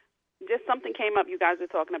just something came up. You guys were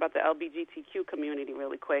talking about the LGBTQ community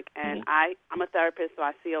really quick, and I'm a therapist, so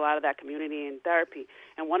I see a lot of that community in therapy.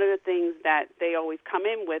 And one of the things that they always come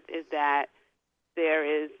in with is that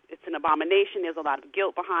it's an abomination. There's a lot of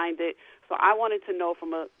guilt behind it. So I wanted to know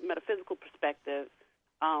from a metaphysical perspective,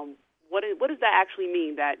 what does that actually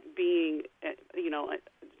mean, that being,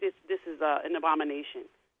 this is an abomination?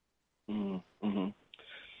 Mm-hmm.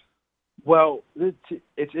 Well,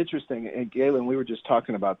 it's interesting, and Galen, we were just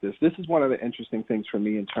talking about this. This is one of the interesting things for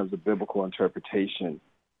me in terms of biblical interpretation,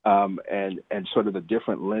 and sort of the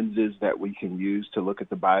different lenses that we can use to look at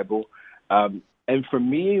the Bible. And for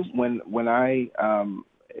me, when I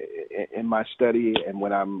in my study and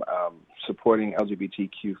when I'm supporting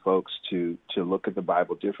LGBTQ folks to look at the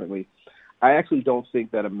Bible differently, I actually don't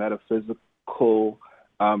think that a metaphysical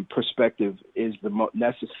perspective is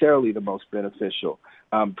necessarily the most beneficial,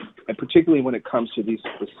 and particularly when it comes to these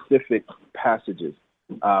specific passages.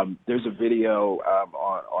 There's a video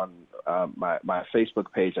on my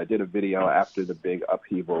Facebook page. I did a video after the big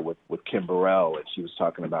upheaval with Kim Burrell, and she was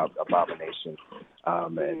talking about abomination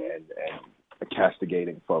and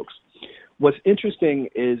castigating folks. What's interesting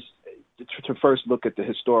is to first look at the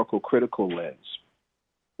historical critical lens,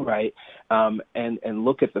 right, and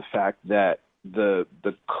look at the fact that the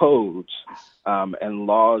codes and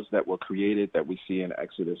laws that were created that we see in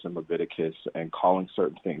Exodus and Leviticus and calling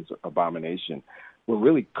certain things abomination were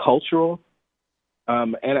really cultural,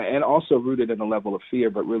 and also rooted in a level of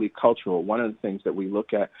fear, but really cultural. One of the things that we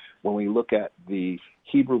look at when we look at the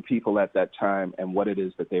Hebrew people at that time and what it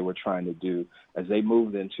is that they were trying to do as they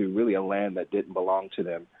moved into really a land that didn't belong to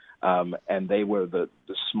them, and they were the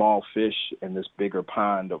small fish in this bigger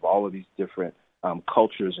pond of all of these different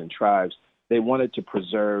cultures and tribes. They wanted to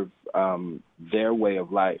preserve their way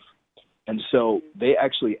of life. And so they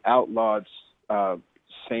actually outlawed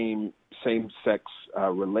same-sex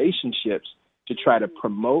relationships to try to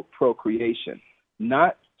promote procreation,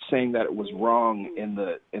 not saying that it was wrong in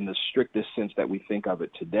the strictest sense that we think of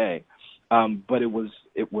it today, but it was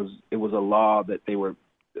a law that they were,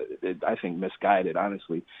 I think, misguided,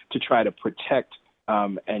 honestly, to try to protect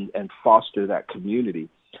and foster that community.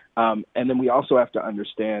 And then we also have to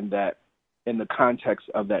understand that in the context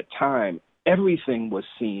of that time, everything was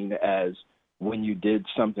seen as when you did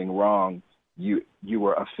something wrong, you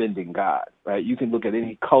were offending God, right? You can look at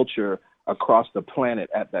any culture across the planet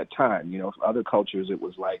at that time. For other cultures, it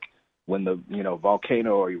was like when the,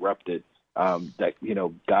 volcano erupted, that,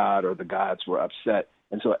 God or the gods were upset.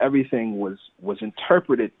 And so everything was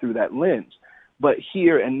interpreted through that lens. But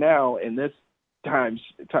here and now, in this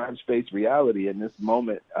time-space reality, in this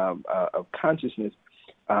moment of consciousness,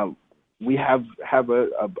 we have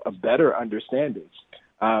a better understanding.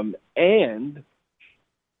 And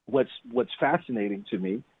what's fascinating to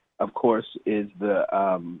me, of course, is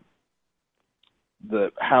how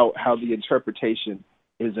the interpretation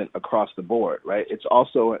isn't across the board, right? It's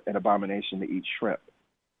also an abomination to eat shrimp.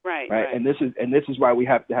 Right. And this is why we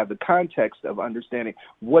have to have the context of understanding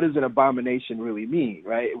what does an abomination really mean,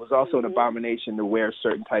 right? It was also an abomination to wear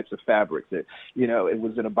certain types of fabrics. It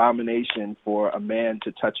was an abomination for a man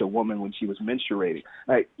to touch a woman when she was menstruating.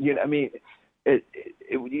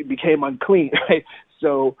 It became unclean, right?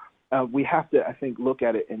 So we have to, I think, look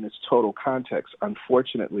at it in this total context.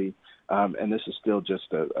 Unfortunately, and this is still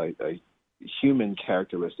just a human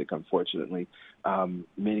characteristic, unfortunately,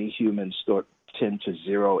 many humans tend to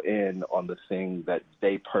zero in on the thing that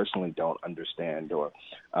they personally don't understand or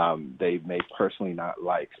they may personally not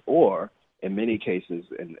like, or in many cases,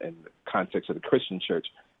 in the context of the Christian church,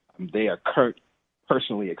 they are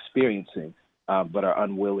personally experiencing but are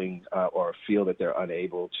unwilling or feel that they're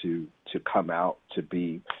unable to come out to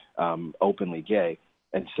be openly gay.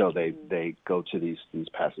 And so they go to these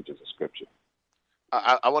passages of Scripture.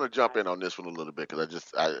 I want to jump in on this one a little bit because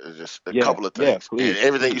I just a couple of things. Yeah, and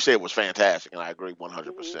everything you said was fantastic, and I agree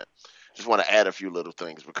 100%. Just want to add a few little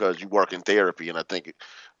things because you work in therapy, and I think,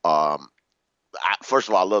 first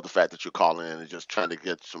of all, I love the fact that you're calling in and just trying to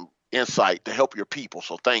get some insight to help your people.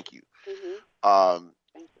 So thank you. I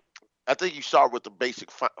think you start with the basic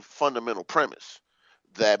fundamental premise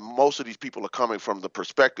that most of these people are coming from the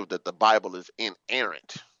perspective that the Bible is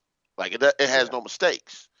inerrant, like it has no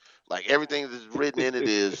mistakes. Like everything that's written in it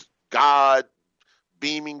is God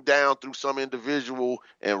beaming down through some individual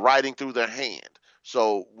and writing through their hand.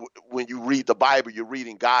 So when you read the Bible, you're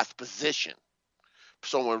reading God's position.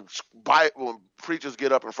 So when preachers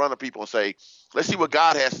get up in front of people and say, let's see what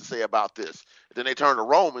God has to say about this, and then they turn to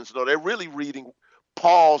Romans, they're really reading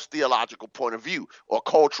Paul's theological point of view or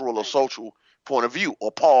cultural or social point of view or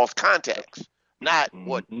Paul's context, not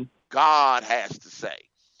what God has to say.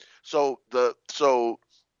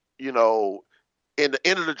 In The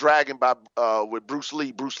Enter the Dragon with Bruce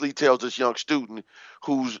Lee tells this young student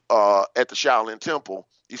who's at the Shaolin Temple,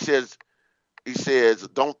 he says,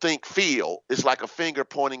 don't think, feel. It's like a finger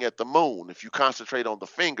pointing at the moon. If you concentrate on the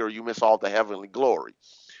finger, you miss all the heavenly glory.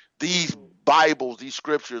 These Bibles, these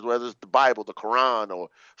scriptures, whether it's the Bible, the Quran, or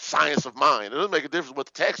Science of Mind, it doesn't make a difference what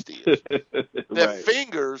the text is. They're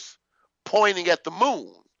fingers pointing at the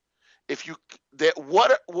moon.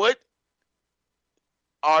 What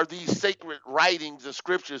are these sacred writings and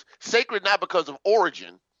scriptures? Sacred not because of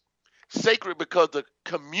origin, sacred because the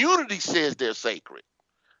community says they're sacred.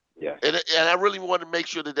 Yes. And I really want to make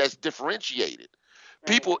sure that that's differentiated. Right.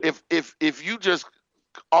 People, if you just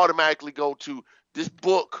automatically go to this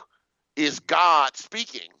book is God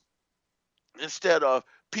speaking, instead of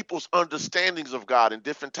people's understandings of God in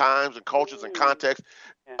different times and cultures and contexts,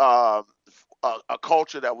 a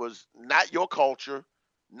culture that was not your culture,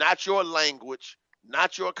 not your language,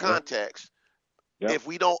 not your context. Yep. If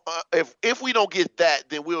we don't get that,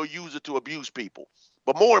 then we'll use it to abuse people.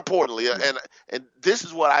 But more importantly, and this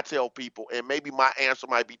is what I tell people, and maybe my answer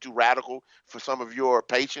might be too radical for some of your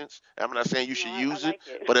patients. I'm not saying you should use it,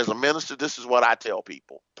 but as a minister, this is what I tell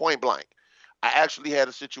people, point blank. I actually had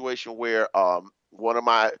a situation where one of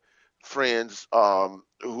my friends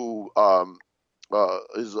who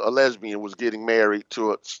is a lesbian was getting married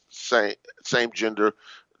to a same gender,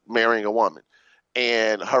 marrying a woman.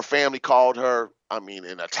 And her family called her,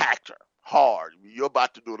 and attacked her hard. You're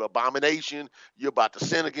about to do an abomination. You're about to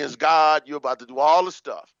sin against God. You're about to do all this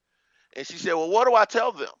stuff. And she said, well, what do I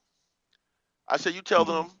tell them? I said, you tell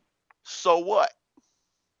them, so what?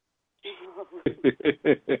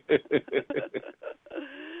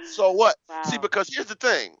 So what? Wow. See, because here's the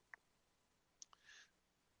thing.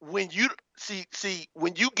 When you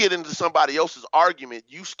when you get into somebody else's argument,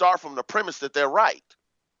 you start from the premise that they're right,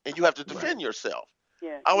 and you have to defend yourself.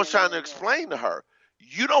 Yeah, I was trying to explain to her,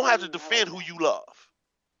 you don't have to defend who you love.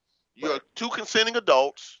 You're two consenting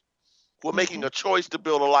adults who are making a choice to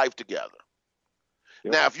build a life together.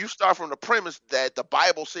 Yep. Now, if you start from the premise that the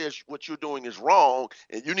Bible says what you're doing is wrong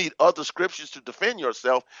and you need other scriptures to defend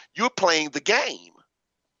yourself, you're playing the game.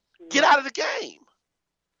 Get out of the game.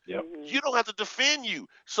 Yep. You don't have to defend you.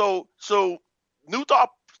 So New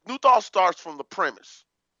Thought starts from the premise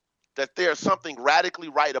that there's something radically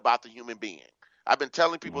right about the human being. I've been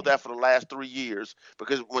telling people that for the last 3 years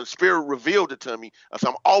because when Spirit revealed it to me, so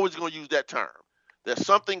I'm always going to use that term. There's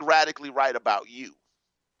something radically right about you.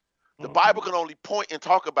 The Bible can only point and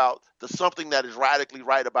talk about the something that is radically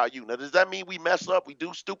right about you. Now, does that mean we mess up? We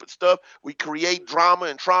do stupid stuff? We create drama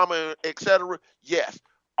and trauma, etc.? Yes.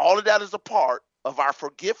 All of that is a part of our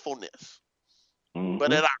forgetfulness.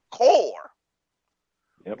 But at our core,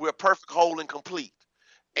 we're perfect, whole, and complete.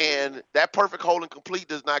 And that perfect, whole, and complete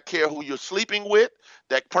does not care who you're sleeping with.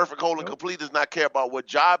 That perfect, whole, and complete does not care about what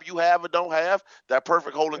job you have or don't have. That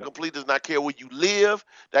perfect, whole, and complete does not care where you live.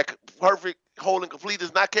 That perfect, whole, and complete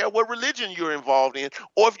does not care what religion you're involved in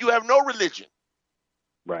or if you have no religion.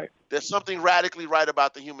 Right. There's something radically right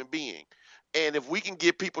about the human being. And if we can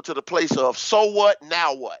get people to the place of, so what,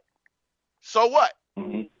 now what? So what?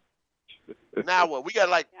 Now what? We got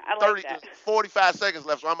like 45 seconds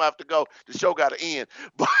left, so I'm going to have to go. The show got to end.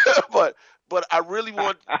 But I really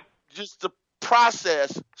want just to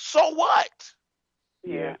process, so what?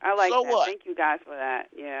 Yeah, I like that. What? Thank you guys for that.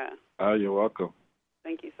 Yeah. Oh, you're welcome.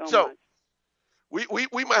 Thank you so much.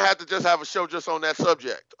 We might have to just have a show just on that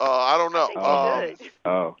subject. I don't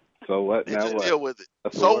know. So what? Now just what? Deal with it.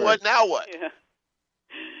 So what? Now what?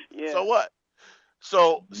 Yeah. So what?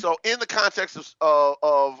 So in the context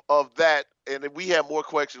of that, and if we have more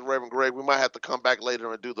questions, Reverend Greg, we might have to come back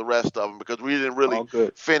later and do the rest of them because we didn't really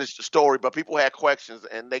finish the story. But people had questions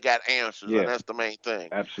and they got answers, and that's the main thing.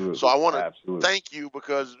 Absolutely. So I want to thank you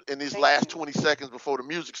because in these last 20 seconds before the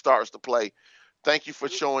music starts to play, thank you for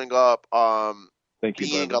showing up,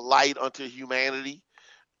 being a light unto humanity.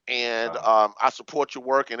 And I support your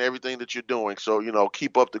work and everything that you're doing. So,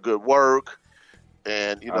 keep up the good work.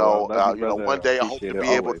 And, one day I hope to be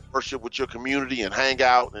able to worship with your community and hang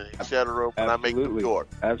out and et cetera when I make New York.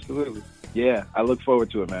 Absolutely. Yeah, I look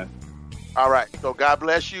forward to it, man. All right. So God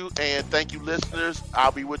bless you. And thank you, listeners.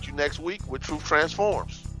 I'll be with you next week with Truth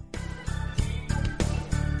Transforms.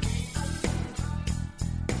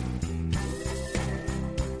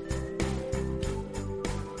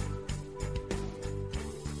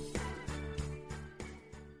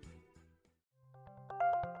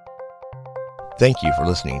 Thank you for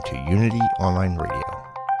listening to Unity Online Radio,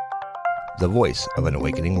 the voice of an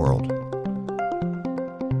awakening world.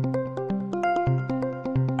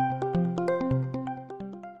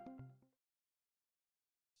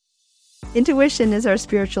 Intuition is our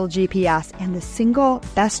spiritual GPS and the single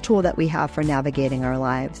best tool that we have for navigating our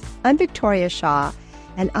lives. I'm Victoria Shaw,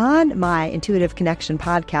 and on my Intuitive Connection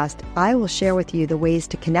podcast, I will share with you the ways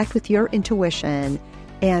to connect with your intuition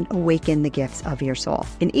and awaken the gifts of your soul.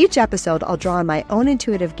 In each episode, I'll draw on my own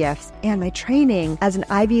intuitive gifts and my training as an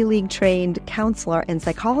Ivy League trained counselor and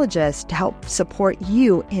psychologist to help support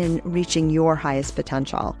you in reaching your highest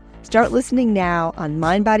potential. Start listening now on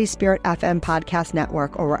Mind, Body, Spirit FM Podcast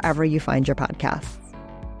Network or wherever you find your podcasts.